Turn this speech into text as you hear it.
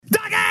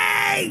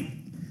Doggie!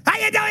 How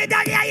you doing,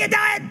 Doggie? How you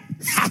doing?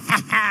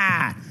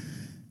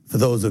 For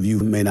those of you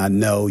who may not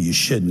know, you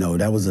should know,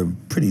 that was a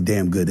pretty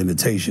damn good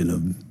imitation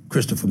of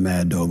Christopher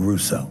Mad Dog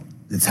Russo.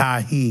 It's how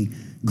he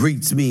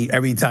greets me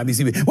every time he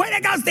sees me. Way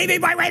to go, Stevie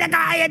boy, way to go.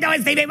 How you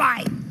doing, Stevie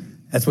boy?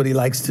 That's what he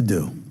likes to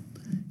do.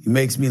 He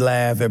makes me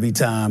laugh every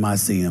time I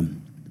see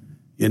him.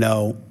 You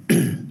know,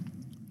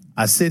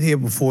 I sit here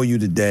before you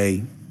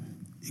today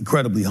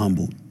incredibly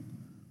humbled.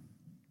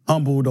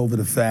 Humbled over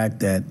the fact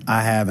that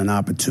I have an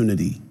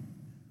opportunity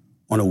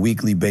on a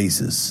weekly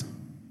basis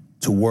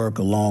to work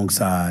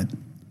alongside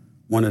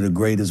one of the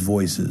greatest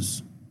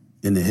voices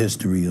in the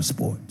history of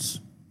sports.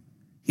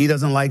 He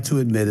doesn't like to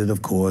admit it,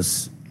 of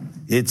course.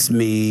 It's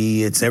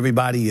me, it's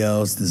everybody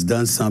else that's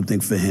done something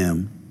for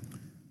him.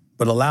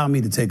 But allow me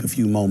to take a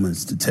few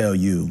moments to tell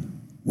you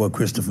what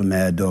Christopher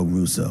Mad Dog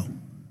Russo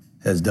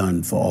has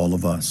done for all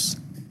of us.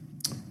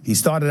 He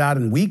started out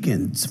in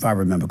weekends, if I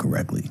remember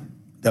correctly,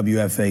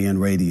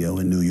 WFAN radio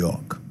in New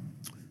York.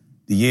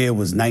 The year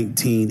was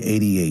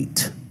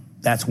 1988.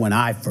 That's when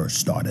I first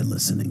started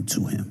listening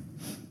to him.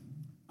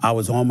 I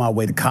was on my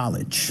way to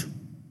college,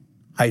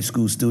 high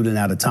school student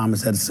out of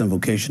Thomas Edison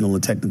Vocational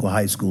and Technical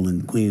High School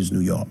in Queens,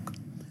 New York.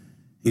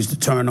 He used to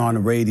turn on the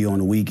radio on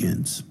the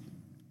weekends,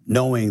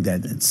 knowing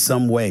that in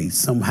some way,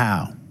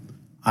 somehow,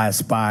 I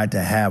aspired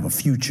to have a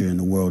future in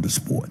the world of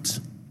sports.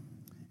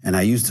 And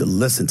I used to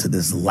listen to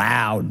this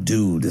loud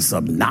dude, this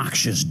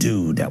obnoxious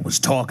dude that was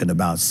talking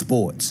about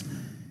sports.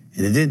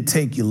 And it didn't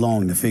take you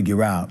long to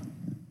figure out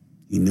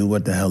he knew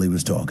what the hell he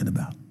was talking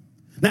about.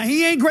 Now,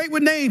 he ain't great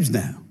with names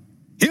now.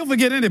 He'll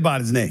forget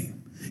anybody's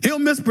name. He'll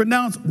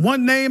mispronounce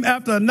one name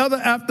after another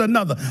after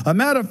another. A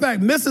matter of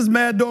fact, Mrs.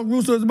 Mad Dog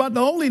Russo is about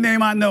the only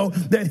name I know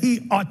that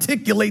he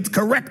articulates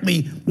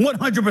correctly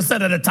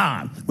 100% of the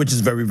time, which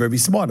is very, very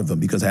smart of him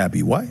because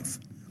happy wife,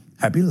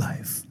 happy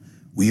life.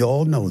 We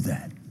all know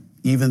that,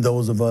 even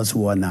those of us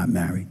who are not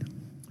married.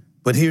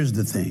 But here's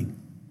the thing.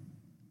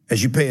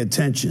 As you pay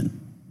attention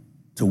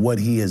to what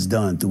he has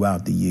done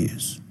throughout the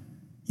years,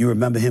 you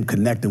remember him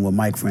connecting with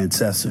Mike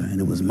Francesa, and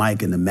it was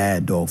Mike and the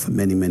Mad Dog for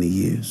many, many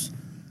years,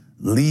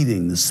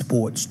 leading the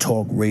sports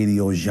talk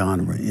radio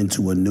genre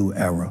into a new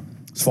era.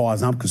 As far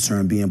as I'm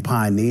concerned, being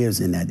pioneers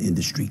in that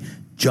industry,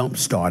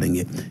 jump-starting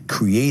it,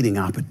 creating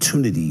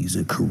opportunities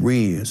and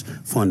careers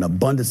for an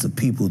abundance of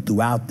people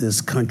throughout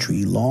this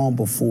country long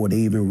before they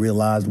even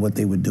realized what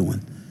they were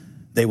doing.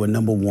 They were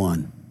number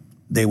one.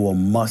 They were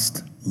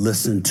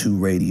must-listen to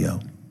radio.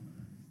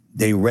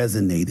 They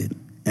resonated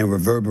and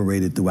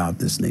reverberated throughout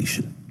this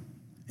nation.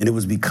 And it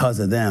was because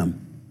of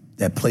them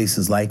that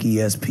places like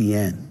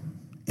ESPN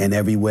and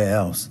everywhere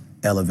else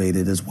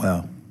elevated as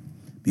well.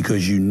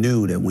 Because you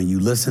knew that when you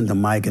listened to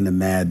Mike and the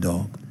Mad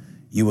Dog,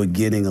 you were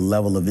getting a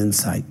level of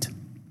insight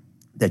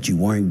that you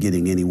weren't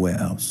getting anywhere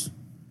else.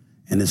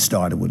 And it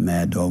started with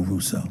Mad Dog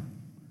Russo.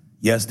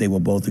 Yes, they were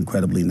both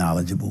incredibly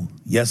knowledgeable.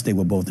 Yes, they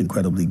were both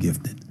incredibly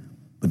gifted.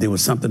 But there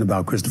was something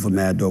about Christopher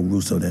Mad Dog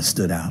Russo that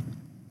stood out.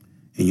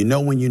 And you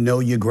know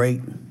you're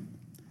great?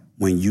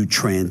 When you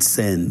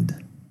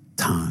transcend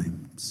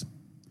times.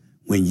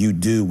 When you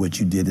do what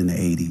you did in the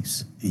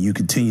 80s, and you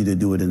continue to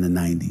do it in the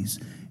 90s,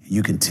 and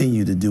you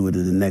continue to do it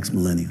in the next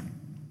millennium.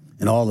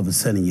 And all of a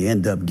sudden, you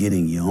end up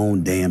getting your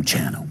own damn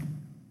channel.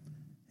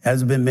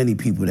 Hasn't been many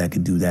people that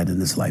could do that in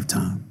this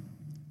lifetime.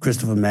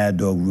 Christopher Mad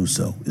Dog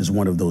Russo is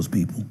one of those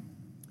people.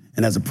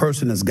 And as a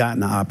person that's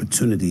gotten the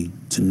opportunity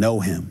to know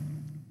him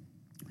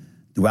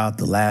throughout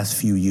the last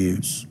few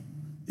years,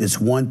 it's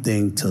one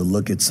thing to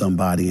look at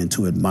somebody and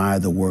to admire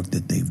the work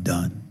that they've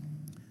done.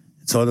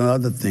 It's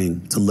another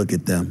thing to look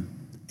at them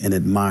and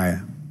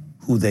admire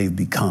who they've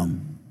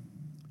become.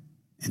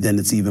 And then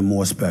it's even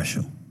more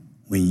special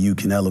when you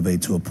can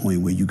elevate to a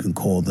point where you can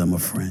call them a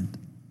friend.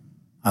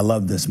 I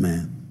love this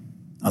man.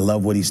 I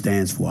love what he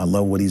stands for. I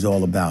love what he's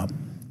all about.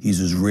 He's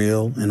as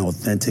real and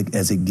authentic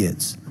as it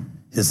gets.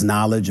 His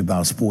knowledge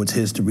about sports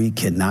history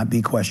cannot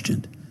be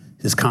questioned.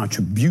 His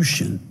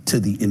contribution to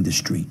the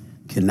industry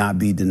cannot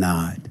be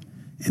denied.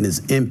 And his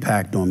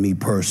impact on me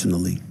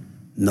personally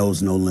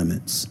knows no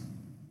limits.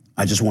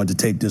 I just want to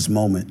take this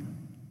moment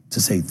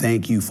to say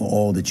thank you for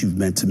all that you've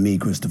meant to me,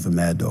 Christopher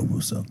Mad Dog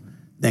Russo.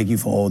 Thank you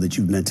for all that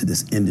you've meant to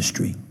this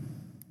industry.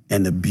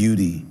 And the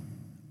beauty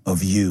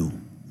of you,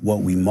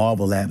 what we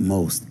marvel at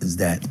most is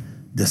that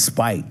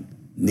despite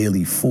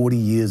nearly 40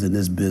 years in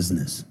this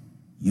business,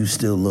 you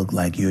still look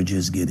like you're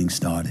just getting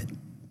started.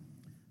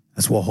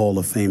 That's what Hall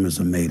of Famers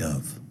are made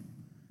of.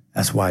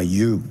 That's why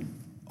you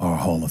are a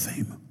Hall of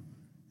Famer.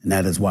 And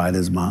that is why it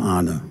is my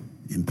honor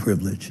and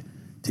privilege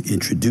to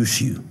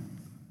introduce you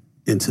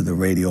into the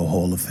Radio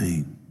Hall of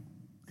Fame.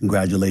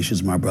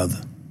 Congratulations, my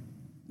brother.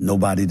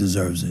 Nobody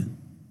deserves it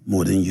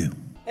more than you.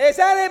 Is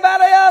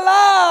anybody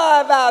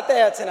alive out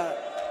there tonight?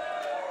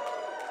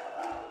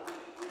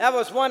 That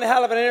was one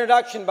hell of an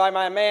introduction by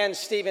my man,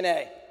 Stephen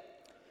A.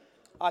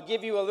 I'll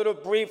give you a little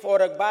brief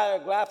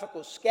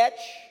autobiographical sketch,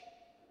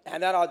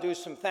 and then I'll do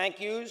some thank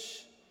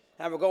yous,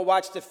 and we'll go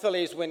watch the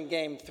Phillies win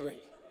Game 3.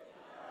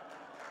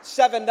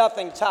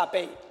 7-0 top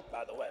 8,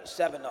 by the way,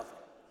 7-0,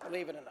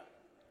 believe it or not.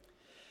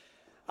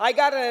 I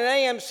got in an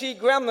AMC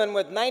Gremlin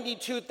with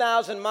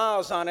 92,000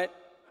 miles on it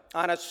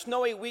on a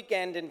snowy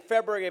weekend in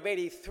February of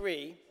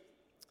 '83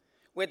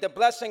 with the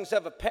blessings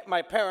of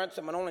my parents.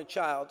 I'm an only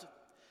child.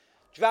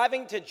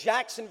 Driving to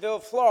Jacksonville,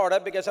 Florida,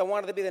 because I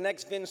wanted to be the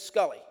next Vin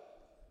Scully.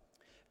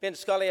 Vin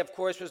Scully, of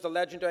course, was the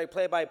legendary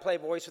play-by-play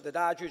voice of the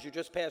Dodgers who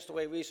just passed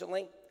away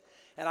recently.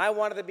 And I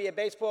wanted to be a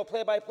baseball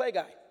play-by-play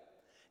guy.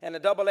 And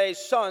the AA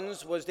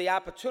Sons was the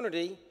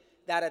opportunity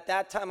that at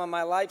that time of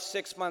my life,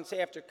 6 months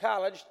after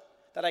college,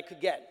 that I could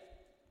get.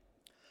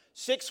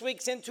 6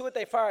 weeks into it,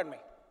 they fired me.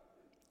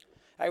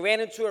 I ran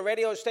into a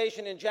radio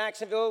station in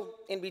Jacksonville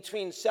in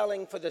between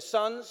selling for the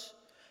Suns,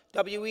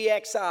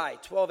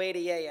 WEXI,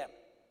 1280 AM.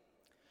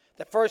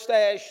 The first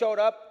day I showed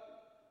up,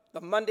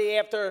 the Monday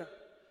after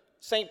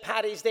St.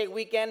 Patty's Day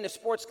weekend, the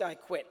sports guy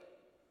quit.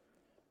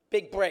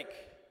 Big break.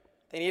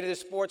 They needed a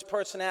sports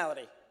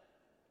personality.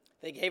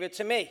 They gave it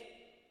to me.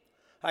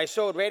 I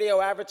sold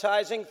radio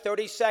advertising,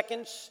 30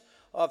 seconds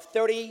of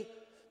 30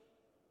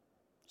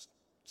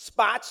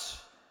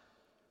 spots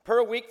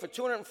per week for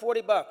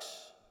 $240.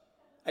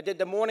 I did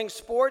the morning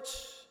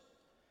sports,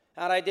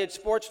 and I did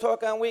sports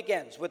talk on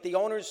weekends with the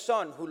owner's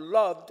son who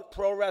loved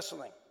pro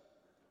wrestling.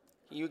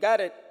 You got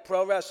it,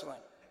 pro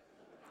wrestling.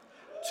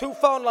 2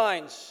 phone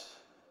lines,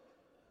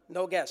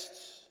 no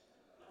guests.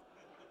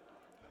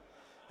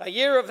 A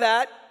year of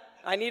that,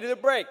 I needed a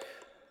break.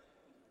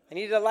 I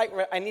needed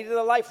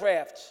a life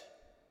raft.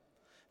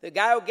 The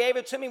guy who gave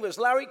it to me was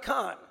Larry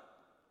Kahn.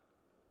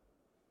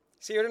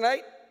 Is he here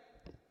tonight?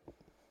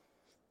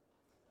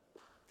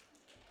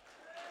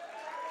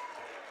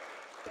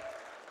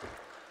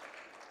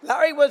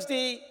 Larry was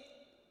the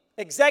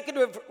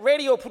executive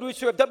radio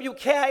producer of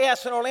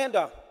WKIS in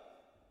Orlando.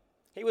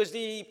 He was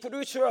the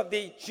producer of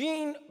the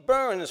Gene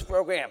Burns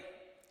program,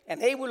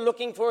 and they were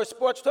looking for a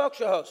sports talk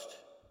show host.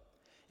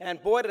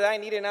 And boy, did I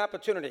need an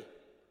opportunity.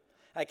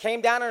 I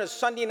came down on a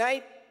Sunday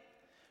night,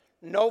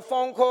 no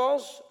phone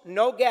calls,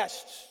 no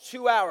guests,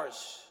 2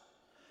 hours.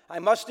 I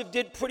must have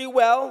did pretty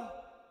well.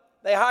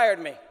 They hired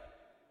me.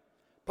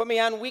 Put me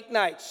on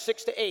weeknights,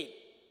 6 to 8.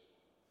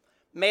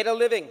 Made a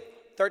living,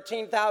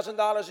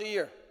 $13,000 a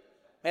year.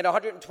 Made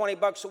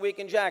 $120 a week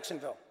in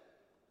Jacksonville.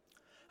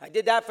 I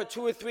did that for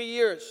 2 or 3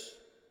 years.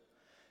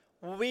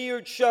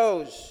 Weird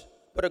shows,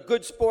 but a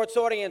good sports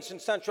audience in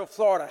Central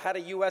Florida. Had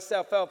a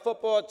USFL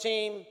football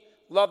team,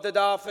 loved the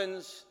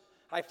Dolphins.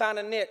 I found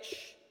a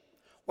niche.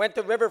 Went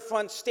to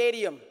Riverfront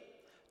Stadium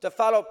to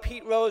follow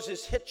Pete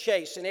Rose's hit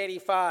chase in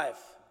 '85.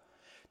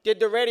 Did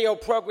the radio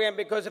program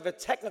because of a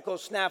technical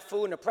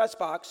snafu in the press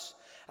box.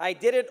 I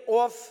did it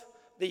off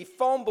the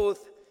phone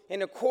booth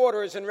in the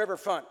quarters in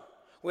Riverfront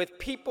with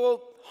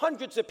people,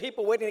 hundreds of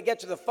people waiting to get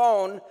to the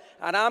phone,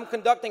 and I'm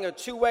conducting a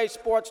 2-way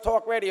sports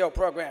talk radio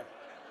program.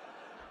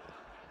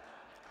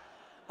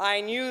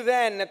 I knew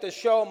then that the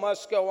show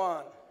must go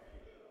on.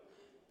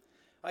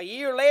 A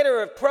year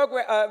later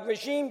of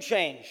regime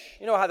change.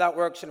 You know how that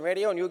works in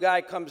radio. A new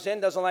guy comes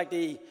in, doesn't like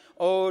the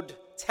old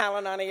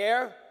talent on the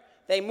air.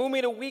 They move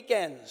me to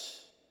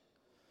weekends.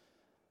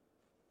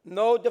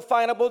 No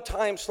definable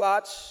time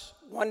slots.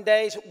 One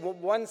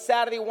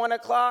Saturday, 1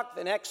 o'clock.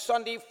 The next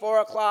Sunday,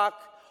 4 o'clock.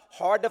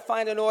 Hard to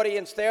find an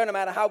audience there, no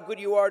matter how good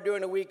you are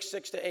during the week,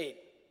 6 to 8.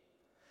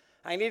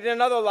 I needed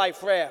another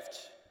life raft.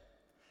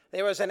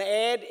 There was an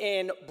ad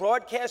in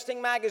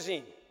Broadcasting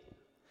Magazine.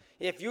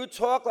 If you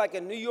talk like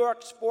a New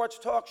York sports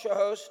talk show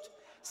host,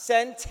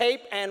 send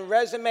tape and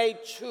resume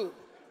too.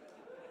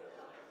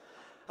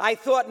 I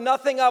thought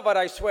nothing of it,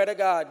 I swear to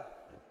God.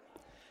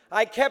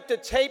 I kept a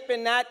tape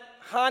in that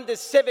Honda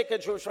Civic,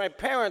 which my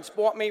parents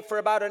bought me for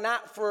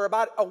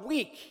about a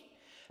week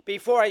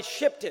before I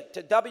shipped it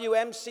to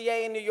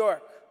WMCA in New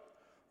York.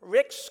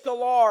 Rick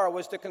Sklar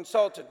was the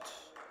consultant.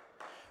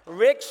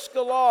 Rick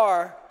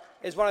Sklar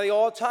is one of the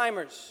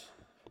all-timers.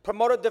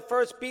 Promoted the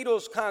first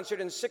Beatles concert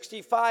in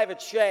 '65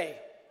 at Shea.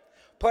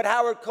 Put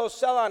Howard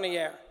Cosell on the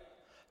air.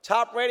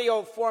 Top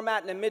radio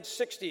format in the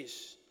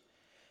mid-'60s.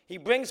 He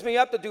brings me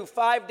up to do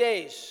 5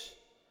 days.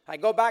 I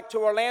go back to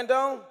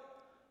Orlando.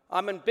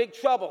 I'm in big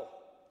trouble.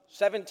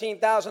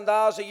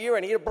 $17,000 a year. I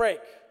need a break.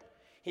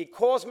 He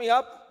calls me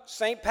up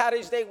St.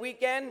 Patty's Day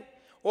weekend,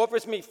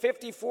 offers me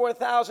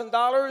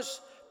 $54,000,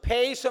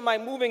 pays for my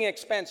moving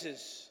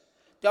expenses.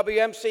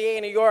 WMCA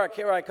in New York,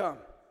 here I come.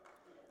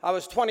 I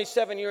was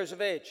 27 years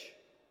of age.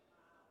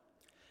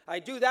 I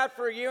do that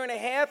for a year and a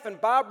half, and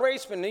Bob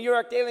Raceman, New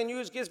York Daily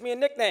News, gives me a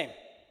nickname.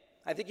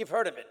 I think you've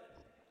heard of it.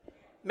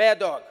 Mad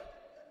Dog.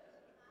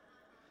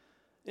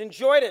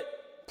 Enjoyed it.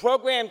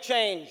 Program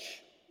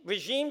change.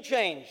 Regime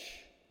change.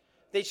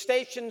 The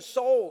station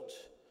sold.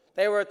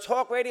 They were a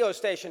talk radio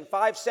station.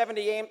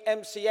 570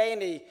 MCA in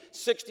the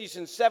 60s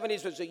and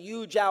 70s was a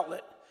huge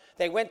outlet.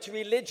 They went to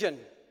religion.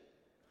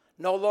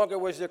 No longer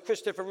was there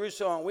Christopher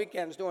Russo on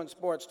weekends doing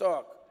sports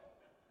talk.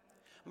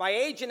 My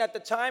agent at the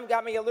time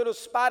got me a little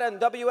spot on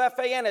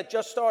WFAN. It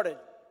just started.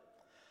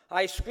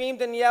 I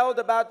screamed and yelled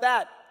about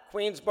that.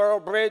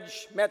 Queensboro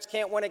Bridge, Mets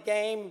can't win a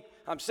game.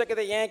 I'm sick of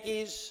the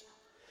Yankees.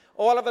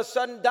 All of a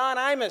sudden, Don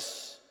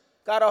Imus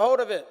got a hold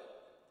of it.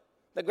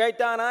 The great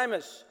Don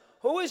Imus.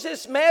 who is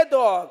this Mad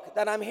Dog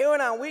that I'm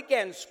hearing on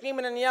weekends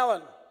screaming and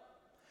yelling?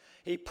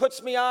 He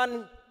puts me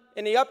on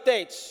in the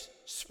updates,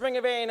 spring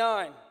of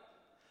 '89,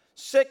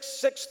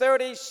 6,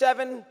 6:30,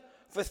 7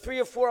 for 3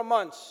 or 4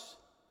 months.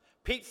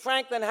 Pete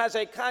Franklin has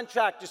a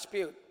contract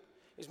dispute.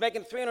 He's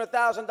making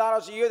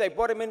 $300,000 a year. They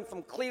brought him in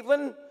from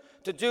Cleveland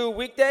to do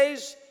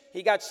weekdays.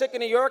 He got sick in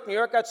New York. New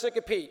York got sick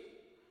of Pete.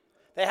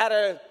 They had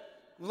a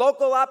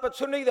local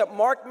opportunity that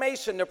Mark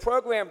Mason, the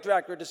program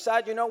director,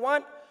 decided, you know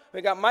what?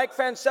 We got Mike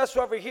Francesa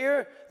over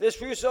here.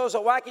 This Russo's a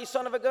wacky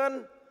son of a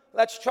gun.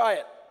 Let's try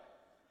it.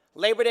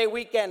 Labor Day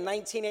weekend,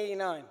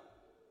 1989.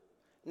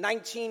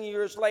 19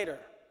 years later,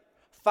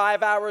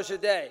 5 hours a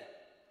day.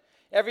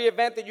 Every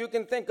event that you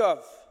can think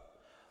of.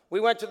 We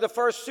went to the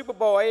first Super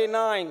Bowl,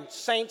 '89,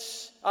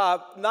 Saints,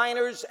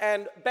 Niners,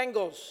 and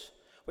Bengals.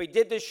 We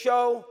did the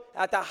show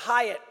at the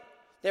Hyatt.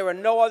 There were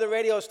no other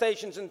radio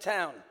stations in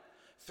town.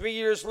 3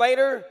 years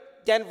later,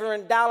 Denver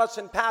and Dallas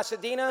and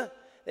Pasadena,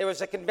 there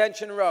was a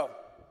Convention Row.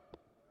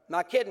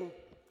 Not kidding,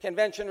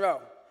 Convention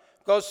Row.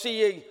 Go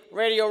see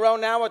Radio Row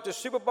now at the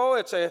Super Bowl.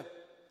 It's a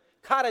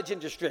cottage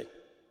industry.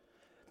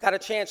 Got a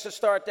chance to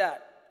start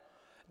that.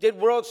 Did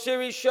World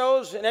Series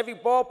shows in every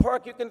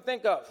ballpark you can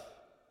think of.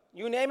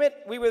 You name it,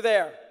 we were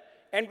there.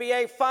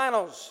 NBA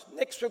Finals,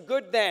 Knicks were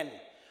good then.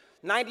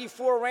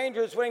 '94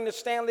 Rangers winning the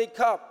Stanley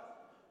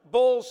Cup.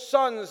 Bulls,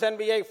 Suns,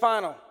 NBA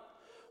Final.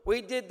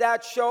 We did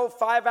that show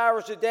 5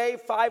 hours a day,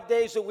 5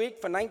 days a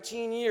week for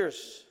 19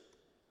 years.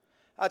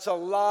 That's a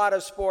lot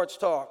of sports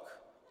talk.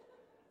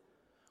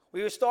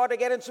 We were starting to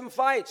get in some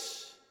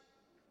fights,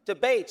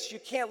 debates. You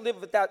can't live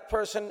with that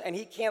person and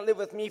he can't live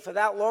with me for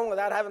that long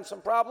without having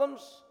some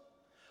problems.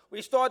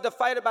 We started to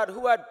fight about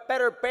who had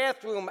better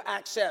bathroom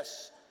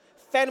access,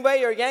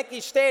 Fenway or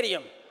Yankee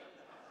Stadium.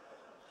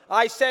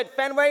 I said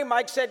Fenway,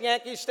 Mike said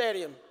Yankee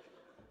Stadium.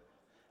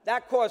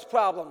 That caused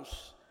problems.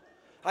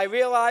 I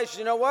realized,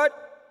 you know what?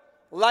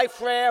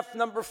 Life raft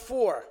number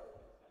 4.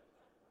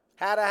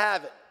 Had to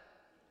have it.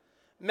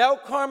 Mel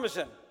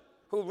Karmazin,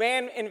 who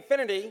ran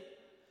Infinity,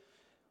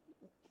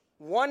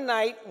 one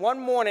night, one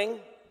morning,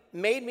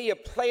 made me a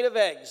plate of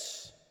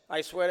eggs.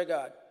 I swear to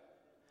God.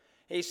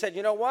 He said,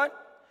 you know what?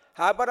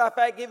 How about if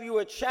I give you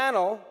a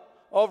channel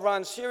over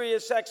on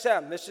Sirius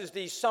XM? This is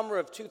the summer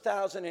of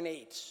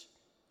 2008.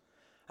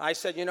 I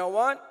said, you know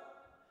what?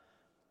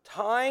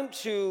 Time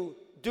to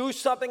do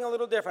something a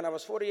little different. I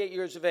was 48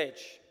 years of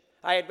age.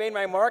 I had made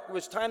my mark. It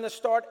was time to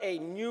start a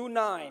new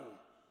 9.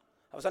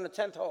 I was on the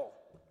 10th hole.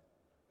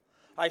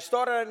 I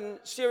started on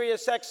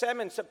Sirius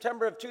XM in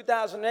September of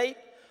 2008.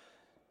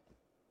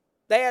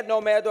 They had no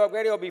Mad Dog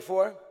Radio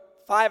before.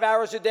 5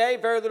 hours a day,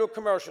 very little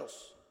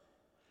commercials.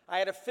 I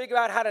had to figure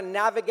out how to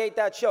navigate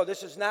that show.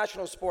 This is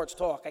national sports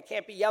talk. I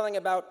can't be yelling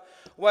about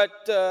what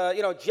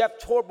Jeff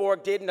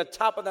Torborg did in the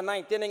top of the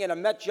 9th inning in a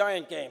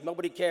Met-Giant game.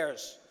 Nobody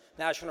cares.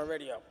 National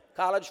radio.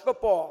 College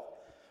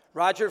football.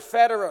 Roger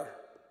Federer.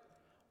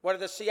 What are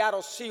the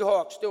Seattle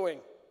Seahawks doing?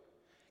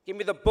 Give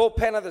me the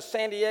bullpen of the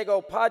San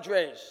Diego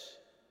Padres.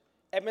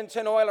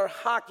 Edmonton Oilers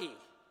hockey.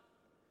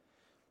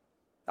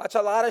 That's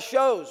a lot of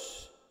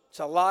shows. It's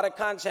a lot of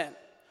content.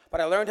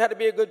 But I learned how to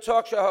be a good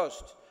talk show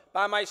host.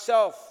 By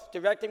myself,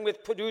 directing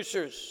with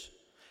producers.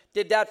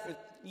 Did that for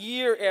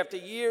year after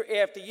year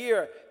after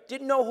year.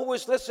 Didn't know who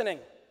was listening.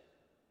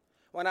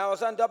 When I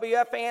was on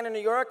WFAN in New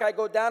York, I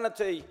go down at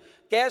the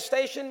gas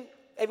station,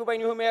 everybody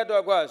knew who Mad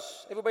Dog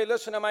was. Everybody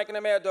listened to Mike and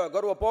the Mad Dog.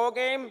 Go to a ball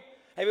game,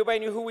 everybody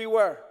knew who we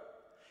were.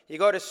 You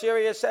go to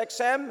Sirius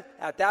XM,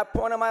 at that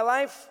point in my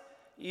life,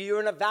 you're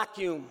in a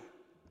vacuum.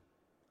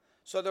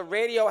 So the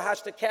radio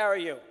has to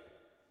carry you.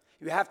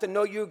 You have to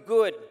know you're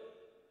good.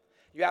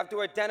 You have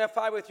to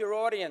identify with your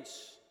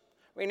audience.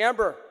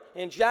 Remember,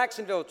 in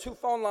Jacksonville, 2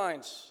 phone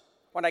lines.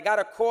 When I got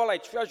a call, I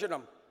treasured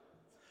them.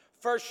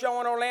 First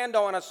show in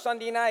Orlando on a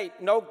Sunday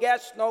night, no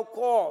guests, no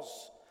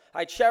calls.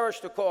 I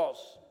cherished the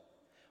calls.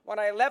 When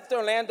I left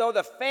Orlando,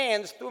 the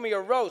fans threw me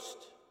a roast.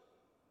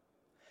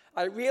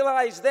 I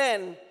realized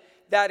then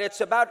that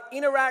it's about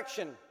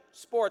interaction,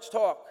 sports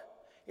talk.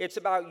 It's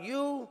about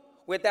you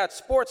with that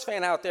sports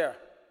fan out there.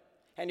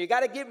 And you got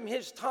to give him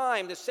his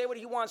time to say what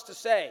he wants to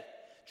say.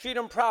 Treat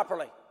him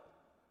properly.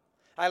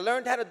 I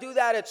learned how to do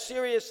that at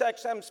Sirius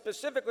XM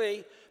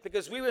specifically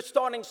because we were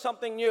starting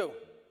something new.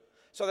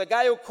 So the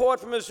guy who called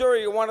from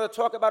Missouri who wanted to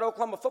talk about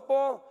Oklahoma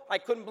football, I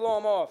couldn't blow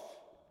him off.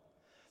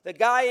 The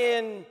guy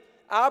in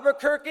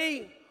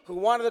Albuquerque who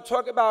wanted to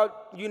talk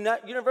about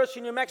University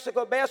of New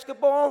Mexico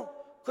basketball,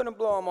 couldn't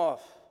blow him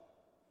off.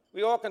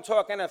 We all can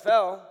talk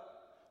NFL.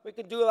 We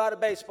can do a lot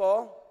of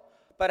baseball.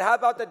 But how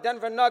about the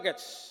Denver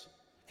Nuggets?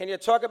 Can you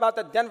talk about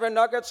the Denver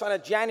Nuggets on a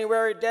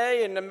January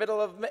day at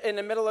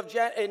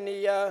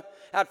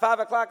 5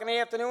 o'clock in the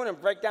afternoon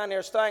and break down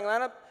their starting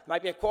lineup?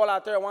 Might be a call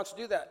out there that wants to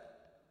do that.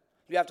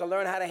 You have to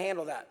learn how to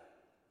handle that.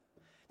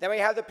 Then we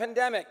have the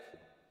pandemic.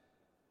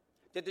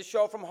 Did the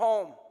show from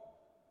home.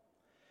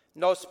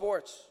 No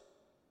sports.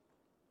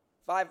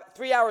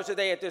 3 hours a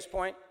day at this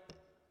point.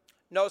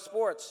 No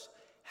sports.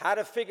 How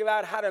to figure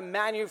out how to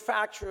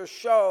manufacture a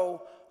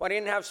show when I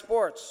didn't have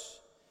sports.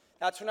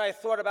 That's when I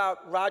thought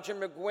about Roger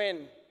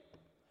McGuinn,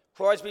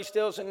 Crosby,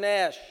 Stills, and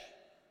Nash,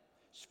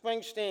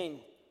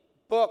 Springsteen,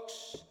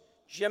 books,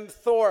 Jim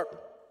Thorpe,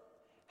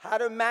 how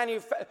to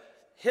manufacture,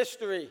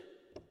 history.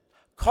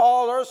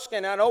 Carl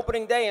Erskine on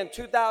opening day in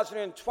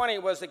 2020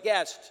 was a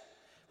guest.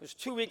 It was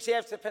 2 weeks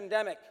after the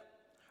pandemic.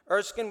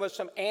 Erskine was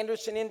from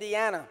Anderson,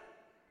 Indiana.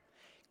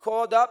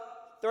 Called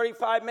up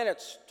 35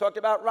 minutes, talked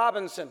about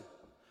Robinson,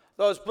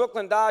 those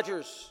Brooklyn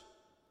Dodgers.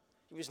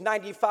 He was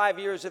 95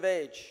 years of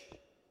age.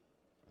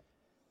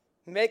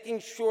 Making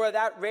sure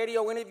that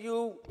radio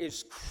interview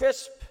is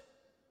crisp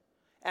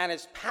and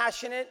as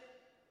passionate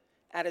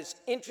and as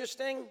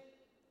interesting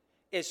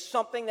is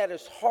something that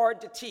is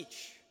hard to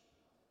teach.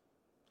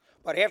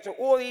 But after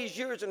all these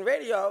years in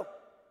radio,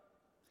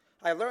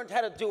 I learned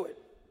how to do it.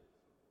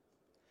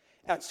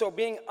 And so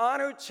being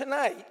honored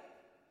tonight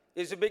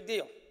is a big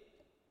deal.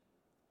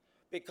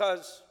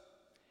 Because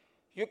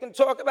you can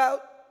talk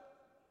about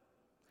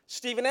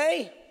Stephen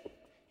A.,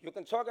 you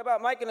can talk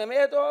about Mike and the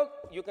Mad Dog,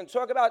 you can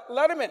talk about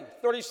Letterman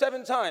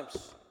 37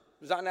 times.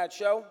 Was on that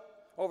show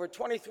over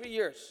 23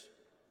 years.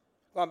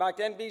 Going back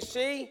to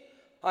NBC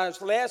on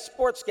his last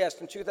sports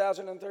guest in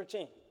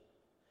 2013.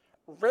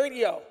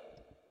 Radio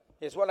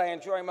is what I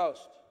enjoy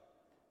most.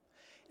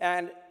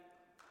 And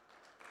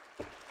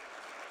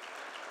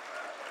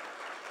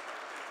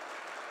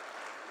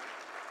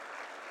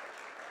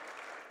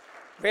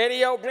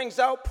radio brings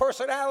out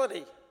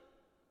personality.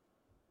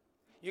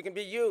 You can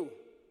be you.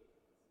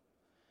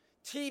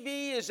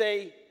 TV is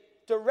a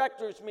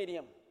director's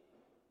medium.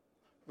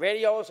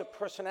 Radio is a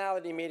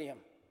personality medium.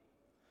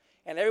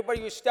 And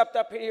everybody who stepped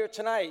up here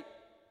tonight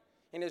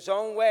in his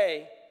own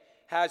way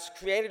has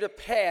created a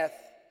path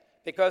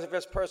because of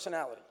his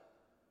personality.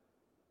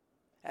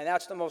 And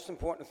that's the most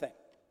important thing.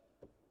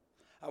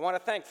 I want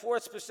to thank 4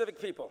 specific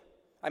people.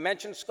 I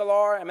mentioned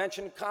Scalar, I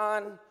mentioned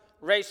Kahn,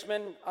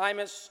 Raceman,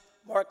 Imus,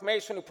 Mark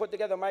Mason, who put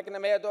together Mike and the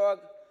Mad Dog,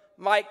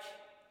 Mike,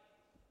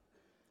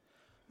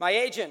 my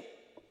agent,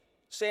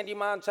 Sandy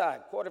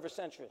Montag, quarter of a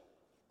century.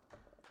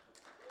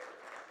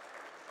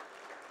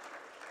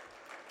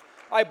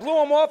 I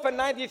blew him off in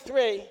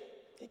 93.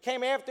 He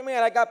came after me,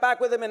 and I got back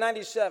with him in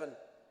 97.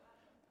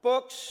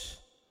 Books,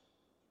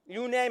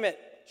 you name it,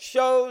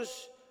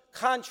 shows,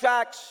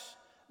 contracts,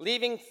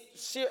 leaving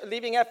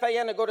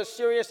FAN to go to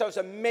Sirius. That was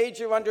a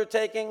major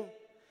undertaking,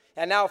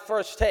 and now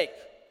First Take.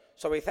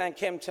 So we thank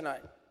him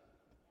tonight.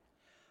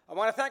 I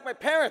want to thank my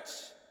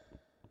parents.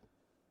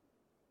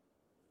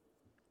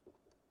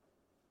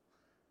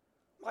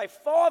 My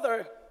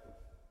father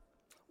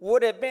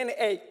would have been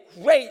a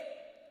great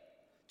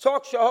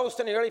talk show host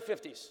in the early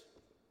 50s.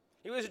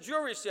 He was a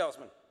jewelry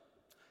salesman.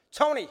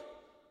 Tony,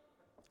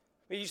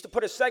 we used to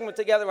put a segment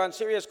together on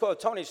Sirius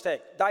called Tony's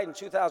Take, died in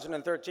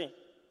 2013.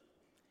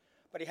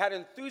 But he had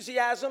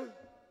enthusiasm,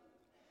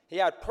 he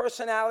had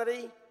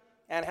personality,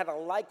 and had a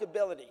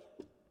likability.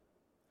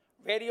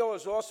 Radio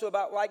is also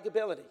about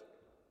likability.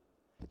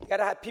 You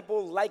gotta have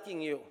people liking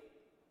you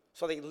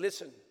so they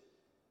listen.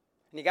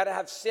 And you gotta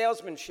have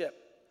salesmanship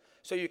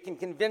so you can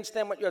convince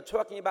them what you're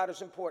talking about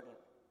is important.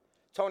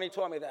 Tony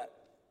taught me that.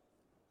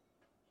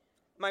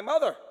 My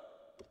mother,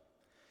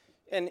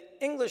 an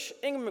English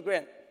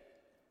immigrant,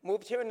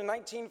 moved here in the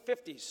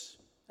 1950s,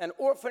 an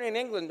orphan in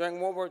England during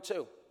World War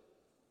II.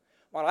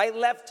 When I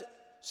left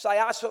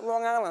Syosset,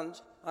 Long Island,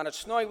 on a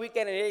snowy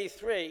weekend in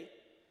 '83,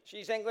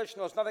 she's English,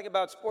 knows nothing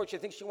about sports. She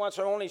thinks she wants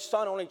her only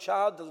son, only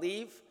child to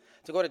leave,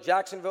 to go to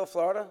Jacksonville,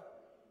 Florida.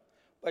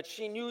 But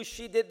she knew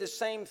she did the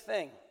same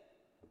thing.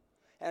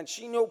 And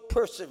she knew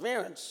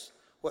perseverance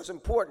was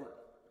important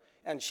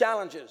and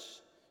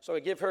challenges. So I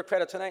give her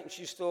credit tonight, and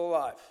she's still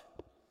alive.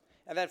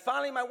 And then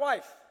finally, my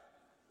wife.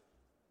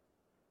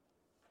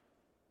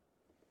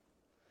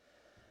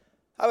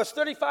 I was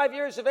 35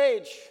 years of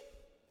age.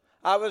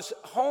 I was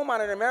home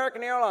on an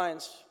American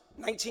Airlines,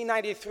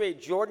 1993.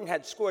 Jordan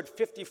had scored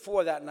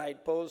 54 that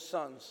night, both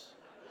sons.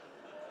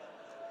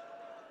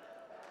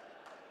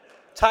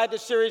 Tied the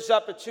series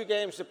up at 2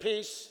 games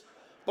apiece.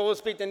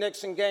 Bulls beat the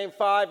Knicks in Game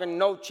 5, and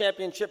no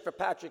championship for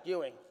Patrick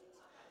Ewing.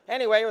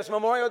 Anyway, it was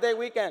Memorial Day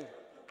weekend.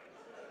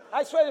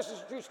 I swear this is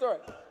a true story.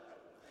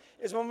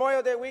 It was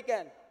Memorial Day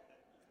weekend.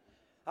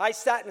 I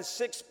sat in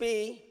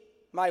 6B.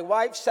 My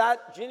wife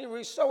sat, Jeannie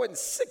Russo, in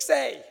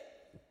 6A.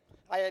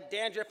 I had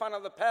dandruff on a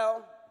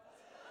lapel.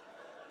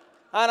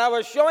 And I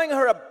was showing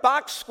her a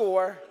box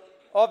score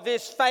of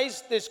this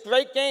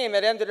great game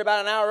that ended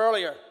about an hour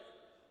earlier.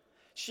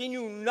 She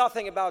knew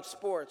nothing about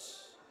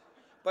sports,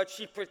 but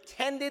she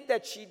pretended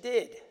that she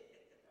did.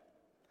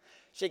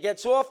 She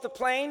gets off the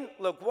plane,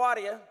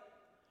 LaGuardia.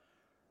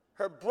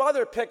 Her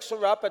brother picks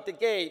her up at the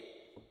gate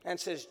and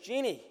says,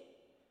 Jeannie,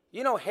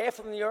 you know half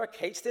of New York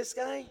hates this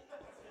guy?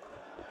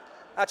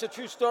 That's a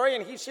true story,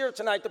 and he's here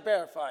tonight to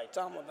verify.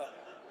 Tell him about it.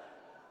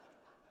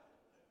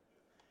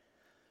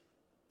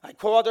 I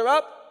called her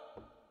up,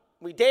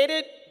 we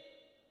dated,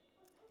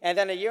 and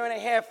then a year and a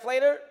half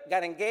later,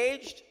 got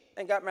engaged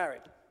and got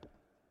married.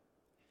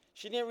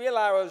 She didn't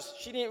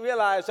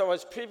realize I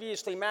was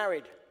previously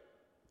married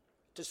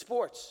to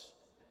sports.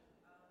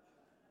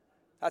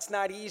 That's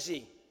not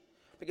easy,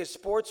 because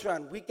sports are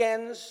on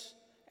weekends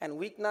and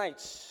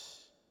weeknights.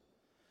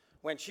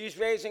 When she's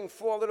raising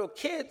 4 little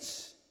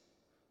kids,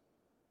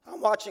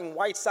 I'm watching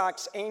White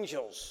Sox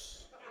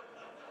Angels.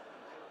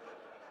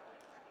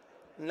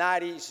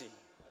 Not easy,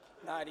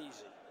 not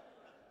easy.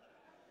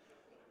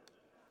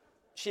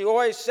 She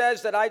always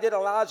says that I did a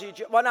lousy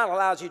job, well, not a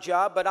lousy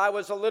job, but I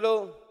was a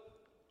little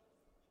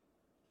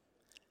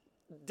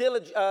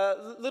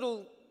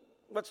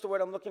what's the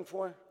word I'm looking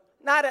for?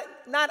 Not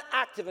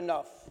active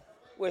enough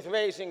with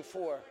raising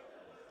 4.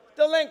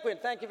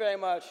 Delinquent, thank you very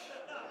much.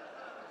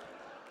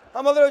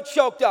 I'm a little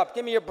choked up,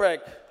 give me a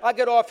break. I'll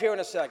get off here in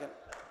a second.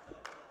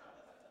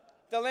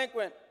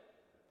 Delinquent.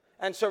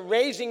 And so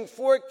raising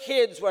 4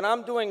 kids when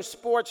I'm doing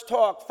sports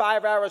talk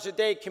 5 hours a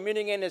day,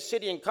 commuting in the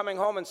city and coming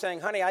home and saying,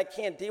 honey, I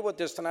can't deal with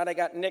this tonight, I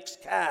got Knicks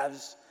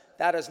Cavs,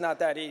 that is not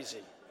that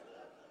easy.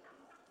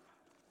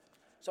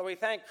 So we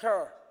thank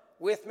her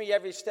with me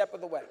every step of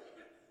the way.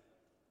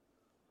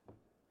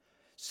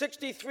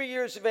 63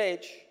 years of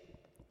age,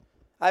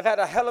 I've had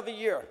a hell of a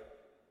year.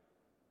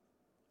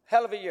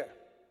 Hell of a year.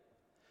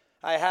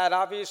 I had,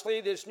 obviously,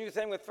 this new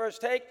thing with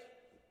First Take.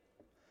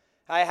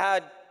 I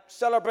had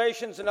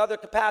celebrations in other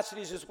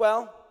capacities as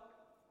well.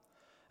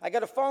 I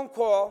got a phone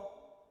call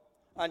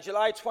on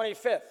July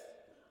 25th.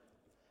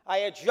 I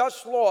had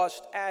just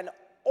lost an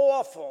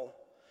awful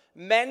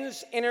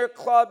men's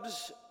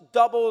interclubs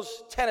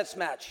doubles tennis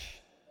match.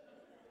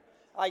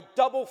 I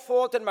double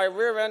faulted my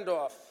rear end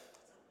off.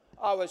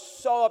 I was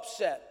so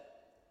upset.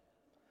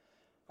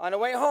 On the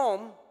way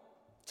home,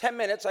 10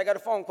 minutes, I got a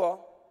phone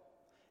call.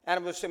 And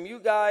it was from you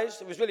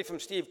guys. It was really from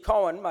Steve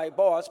Cohen, my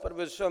boss, but it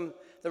was from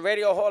the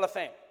Radio Hall of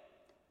Fame.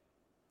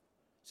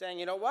 Saying,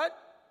 you know what?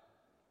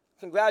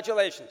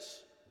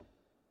 Congratulations.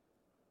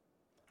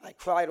 I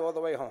cried all the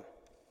way home.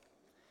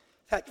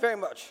 Thank you very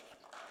much.